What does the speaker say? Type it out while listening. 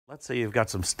Let's say you've got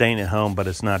some stain at home, but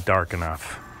it's not dark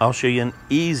enough. I'll show you an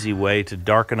easy way to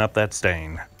darken up that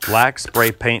stain. Black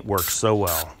spray paint works so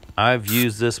well. I've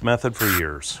used this method for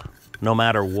years. No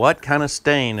matter what kind of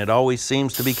stain, it always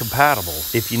seems to be compatible.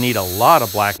 If you need a lot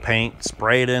of black paint,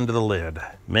 spray it into the lid.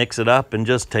 Mix it up and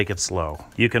just take it slow.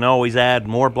 You can always add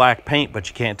more black paint, but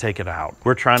you can't take it out.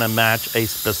 We're trying to match a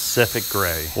specific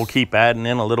gray. We'll keep adding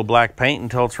in a little black paint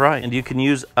until it's right, and you can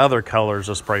use other colors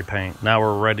of spray paint. Now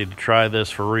we're ready to try this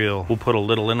for real. We'll put a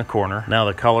little in the corner. Now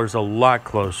the color's a lot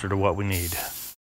closer to what we need.